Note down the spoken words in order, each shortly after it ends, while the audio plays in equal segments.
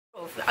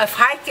approve. If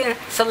I can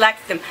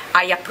select them,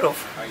 I approve.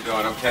 How you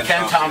doing? I'm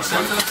Ken Thompson.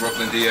 I'm the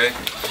Brooklyn DA.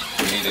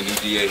 We need a new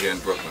DA here in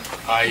Brooklyn.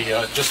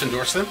 I just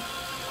endorsed them,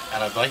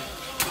 and I'd like,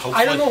 hopefully...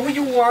 I don't know who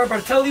you are, but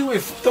I tell you,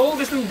 if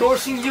Dov is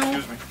endorsing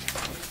you,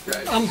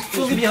 I'm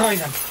fully behind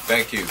them.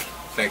 Thank you.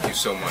 Thank you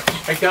so much.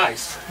 Hey,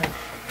 guys.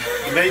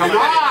 Come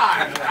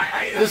on!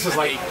 This is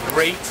like a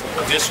great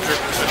district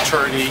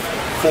attorney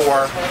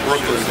for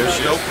Brooklyn. There's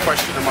no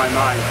question in my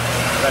mind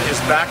that his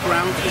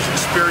background, his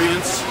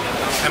experience,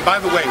 and by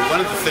the way, one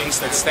of the things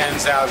that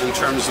stands out in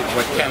terms of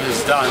what Ken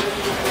has done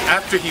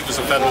after he was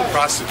a federal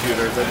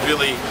prosecutor that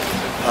really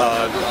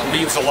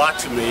means a lot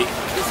to me.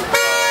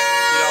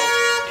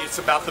 It's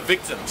about the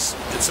victims.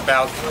 It's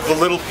about the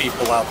little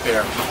people out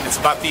there.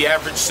 It's about the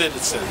average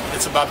citizen.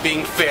 It's about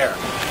being fair.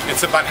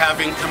 It's about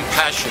having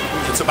compassion.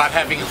 It's about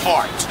having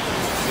heart.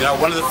 You know,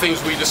 one of the things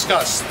we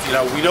discussed, you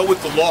know, we know what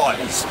the law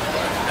is,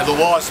 and the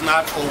law is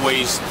not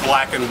always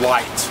black and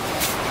white.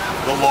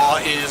 The law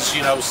is,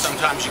 you know,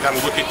 sometimes you got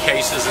to look at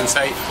cases and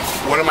say,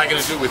 what am I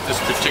going to do with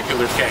this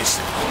particular case?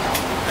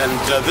 And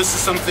this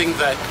is something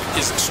that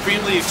is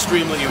extremely,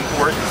 extremely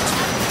important.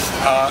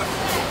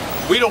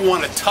 We don't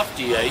want a tough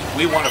DA,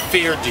 we want a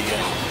fair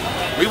DA.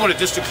 We want a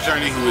district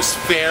attorney who is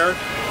fair,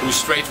 who's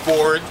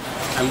straightforward,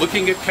 and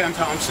looking at Ken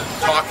Thompson,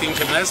 talking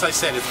to him, and as I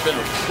said, it's been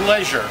a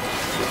pleasure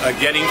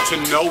getting to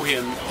know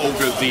him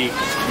over the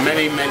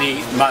many,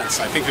 many months.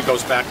 I think it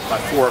goes back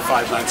about 4 or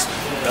 5 months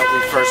that we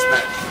first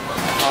met.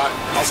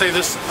 I'll say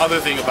this other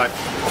thing about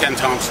Ken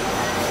Thompson.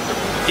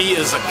 He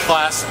is a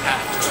class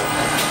act,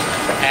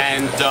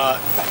 and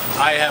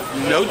I have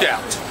no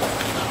doubt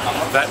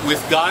that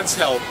with God's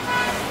help,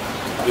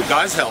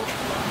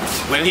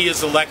 when he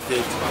is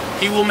elected,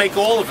 he will make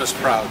all of us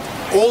proud,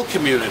 all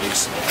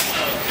communities,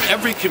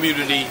 every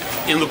community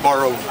in the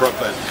borough of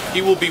Brooklyn.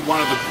 He will be one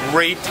of the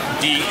great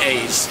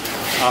DAs.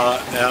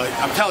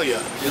 I'm telling you,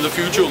 in the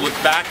future, we'll look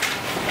back,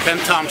 Ken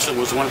Thompson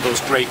was one of those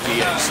great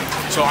DAs.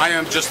 So I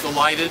am just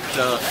delighted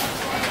to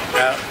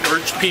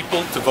urge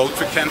people to vote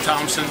for Ken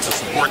Thompson, to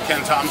support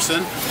Ken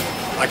Thompson.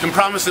 I can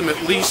promise him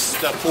at least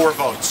 4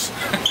 votes,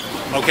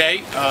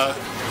 okay?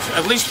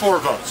 At least 4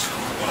 votes.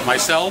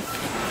 Myself,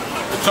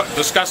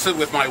 discussed it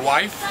with my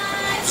wife,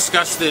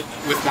 discussed it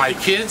with my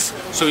kids,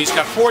 so he's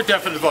got 4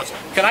 definite votes.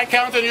 Can I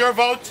count on your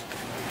vote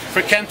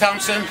for Ken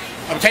Thompson?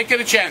 I'm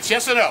taking a chance,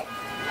 yes or no?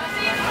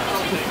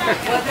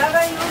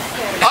 Whatever you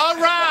say. All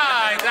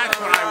right, that's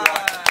what I want.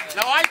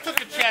 Now I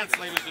took a chance,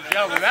 ladies and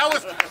gentlemen.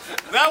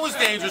 That was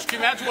dangerous. Can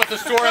you imagine what the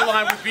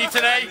storyline would be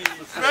today?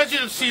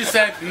 Imagine if she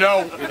said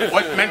no.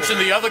 What mentioned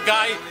the other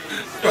guy?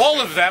 All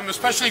of them,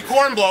 especially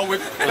Cornblow,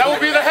 that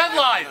would be the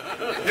headline.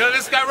 You know,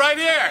 this guy right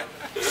here.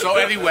 So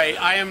anyway,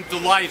 I am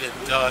delighted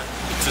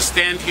to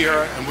stand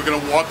here, and we're going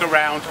to walk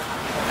around,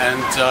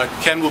 and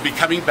Ken will be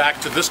coming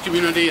back to this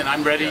community, and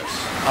I'm ready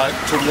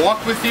to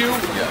walk with you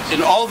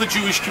in all the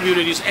Jewish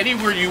communities.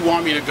 Anywhere you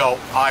want me to go,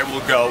 I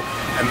will go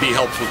and be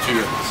helpful to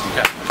you.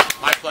 Okay.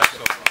 My pleasure.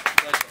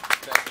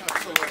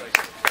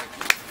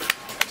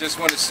 I just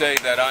want to say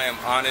that I am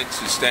honored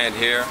to stand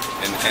here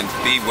and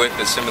be with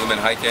Assemblymember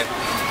Hikind.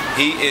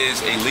 He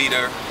is a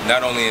leader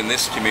not only in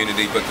this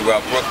community but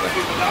throughout Brooklyn,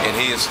 and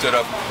he has stood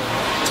up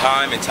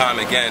time and time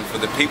again for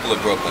the people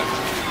of Brooklyn.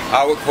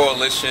 Our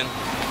coalition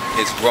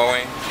is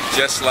growing.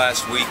 Just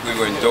last week we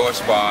were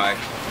endorsed by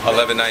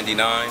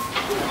 1199,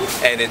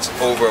 and it's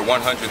over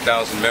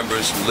 100,000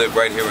 members who live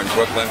right here in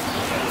Brooklyn.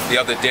 The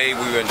other day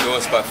we were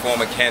endorsed by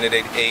former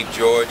candidate Abe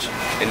George,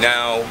 and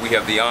now we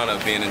have the honor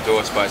of being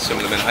endorsed by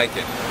Assemblymember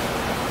Hikind.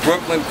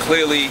 Brooklyn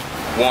clearly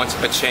wants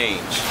a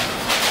change,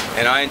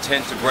 and I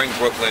intend to bring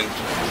Brooklyn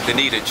the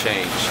needed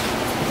change.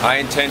 I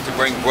intend to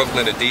bring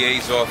Brooklyn a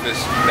DA's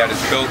office that is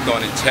built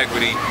on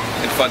integrity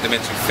and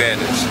fundamental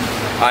fairness.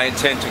 I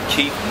intend to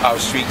keep our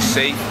streets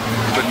safe,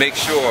 but make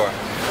sure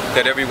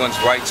that everyone's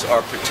rights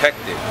are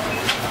protected.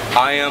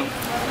 I am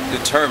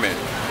determined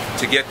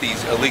to get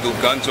these illegal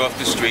guns off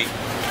the street,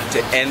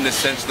 to end the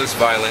senseless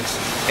violence,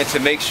 and to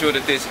make sure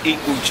that there's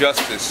equal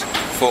justice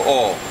for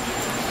all.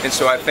 And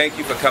so I thank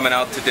you for coming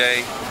out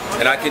today,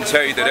 and I can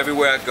tell you that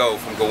everywhere I go,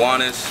 from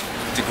Gowanus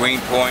to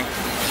Greenpoint,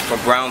 from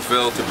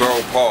Brownsville to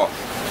Borough Park,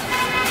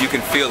 you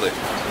can feel it.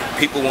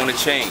 People want to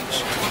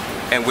change,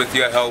 and with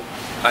your help,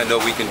 I know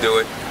we can do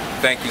it.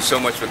 Thank you so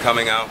much for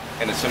coming out,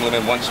 and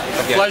Assemblyman, once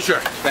again, pleasure.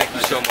 Thank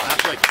you so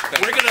much.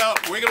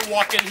 We're gonna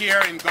walk in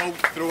here and go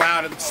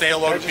throughout and say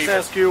hello to people. Can I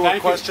just ask you a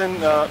question,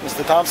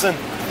 Mr. Thompson?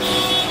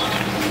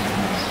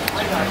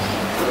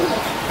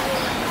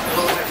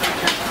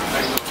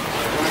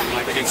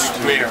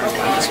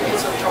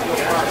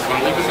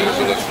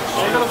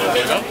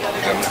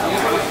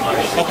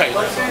 Okay.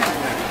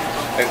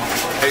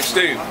 Hey,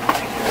 Steve.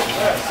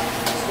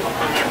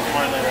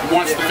 He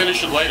wants to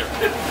finish it later.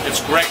 It's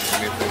great.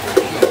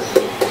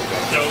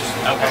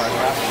 Okay.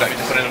 Thank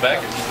you. Put it in the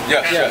bag?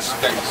 Yes.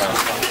 Thank you.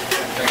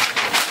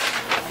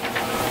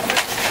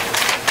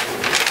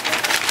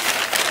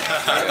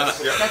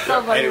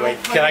 Anyway,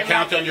 can I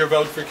count on your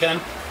vote for Ken?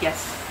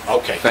 Yes.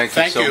 Okay. Thank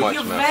you so much,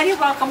 You're man. very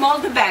welcome. All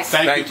the best.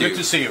 Thank you. Good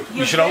to see you.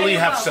 You should only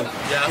have some.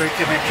 Yeah. We're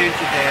committed to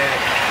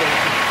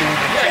the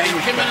Yeah, ich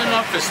komme in den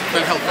Office,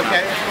 dann helfen.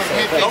 Okay.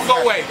 Don't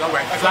go away, go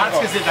away. Platz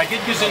gesehen, da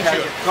geht gesehen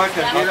too.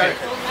 Okay.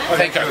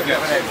 Take care.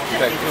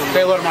 Thank you.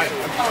 Say hello to Mike.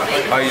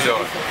 How you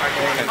doing?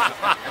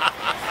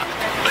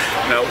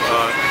 No,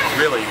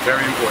 really,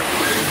 very important.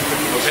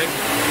 Okay?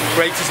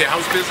 Great to see.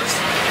 How's business?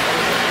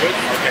 Good?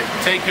 Okay.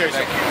 Take care of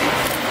yourself.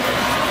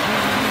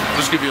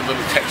 Just give you a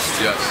little taste.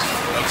 Yes.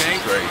 Okay?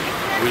 Great.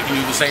 We can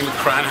do the same with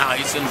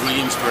Hynes and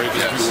Williamsburg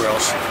and everywhere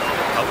else.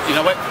 You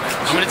know what?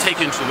 I'm going to take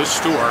you into this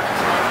store.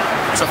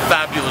 It's a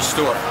fabulous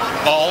store.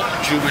 All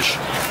Jewish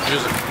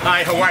music.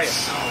 Hi, how are you?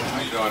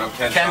 How you doing? I'm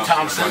Ken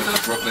Thompson. I'm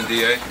the Brooklyn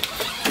DA.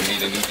 We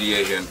need a new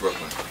DA here in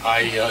Brooklyn.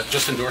 I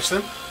just endorsed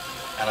them,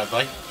 and I'd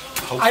like.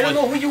 I don't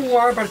know who you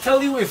are, but I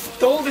tell you, if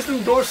Dov is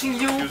endorsing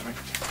you,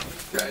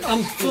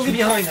 I'm fully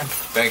behind him.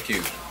 Thank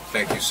you.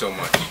 Thank you so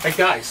much. Hey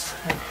guys.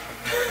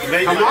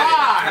 Come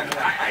on!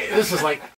 This is like.